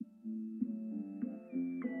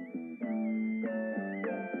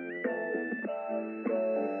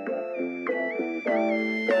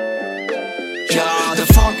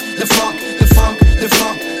de funk, de funk, de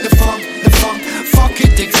funk, de funk, de funk. Fuck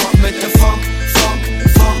it, ik fuck met de funk, funk,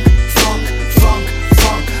 funk, funk, funk,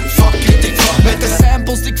 funk. Fuck it, ik fuck met de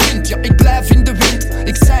samples die ik vind. Ja, ik blijf in de wind.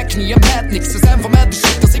 Ik zeik niet en meid niks. Ze zijn voor mij de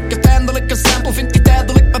shit. Als ik uiteindelijk een sample vind die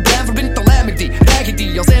tijdelijk mijn brein verbindt, dan lijm ik die. Rijg ik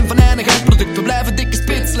die als een van eindigheid product. We blijven dikke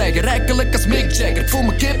spits leggen, rijkelijk als Mick Jagger. Ik voel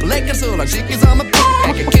me kip, lekker zolang chick is aan mijn pop.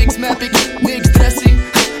 Eigen kicks map ik, niks dressing.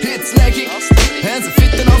 Hits leg ik, en ze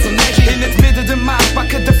fitten als een legging. In het midden de maat,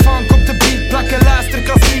 pakken de funk op de beat. Plakken luister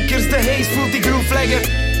klassiekers, de haze voelt die groove leggen.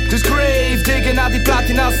 Dus grave diggen naar die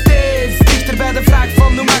platina steeds dichter bij de vraag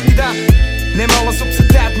van hoe maakt hij dat? Neem alles op zijn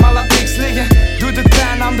tijd, maar laat niks liggen. Doe de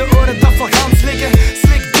pijn aan de oren, dat zal gans liggen.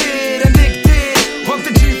 Slik dit en dicteer, want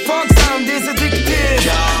de G-funk sound is addictief.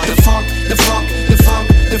 Ja, de funk, de funk, de funk,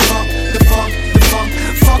 de funk, de funk, de funk.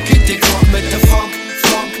 Fuck it, ik fuck met de funk,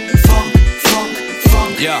 funk, funk, funk,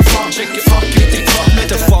 funk. Ja, funk, check it. fuck it, ik fuck met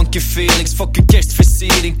De de funky feelings, fuck je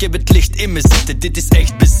kerstversiering. Ik heb het licht in me zitten, dit is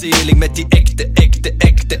echt bezeling. Met die echte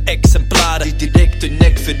exemplaren die direct hun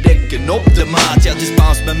nek verdekken op de maat. Ja, dus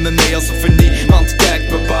bounce met me mee alsof er niemand kijkt.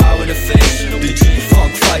 We bouwen een feestje op de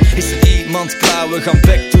G-funk vibe. Is er iemand klaar? We gaan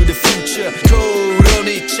back to the future. Go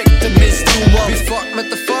Ronnie, check de mist, doe man. Wie fuck met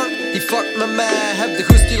de funk, die fuck met mij. Heb de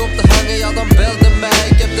goesting om te hangen, ja dan belde mij.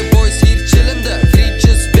 Ik heb de boys hier chillende,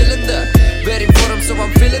 grietjes willende. Weer in vorm zo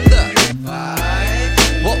aanvillende.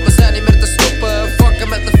 Want we zijn niet meer te stoppen. Fucken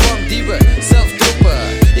met de funk die we zelf droppen.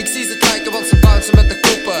 Ik zie ze kijken want ze bouncen met de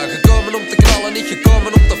koppen. Gekomen om te knallen, niet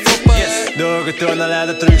gekomen om te floppen. Yes, doorgetonnen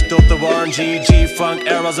leiden terug tot de Warren G-Funk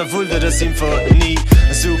era, ze voelden de symfonie.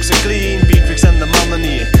 Zoek ze clean, beatfix en de mannen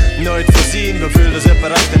hier. Nooit voorzien, we vullen ze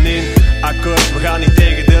per achterin. Akkoord, we gaan niet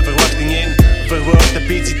tegen de verwachting in. Verwoord de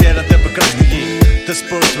beat, citeren de bekrachtiging. De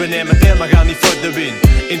sport, we nemen deel, maar gaan niet voor de win.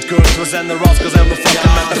 In het kort, we zijn de rascals en we fucken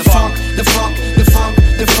met de funk. De funk, de funk,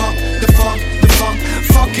 de funk,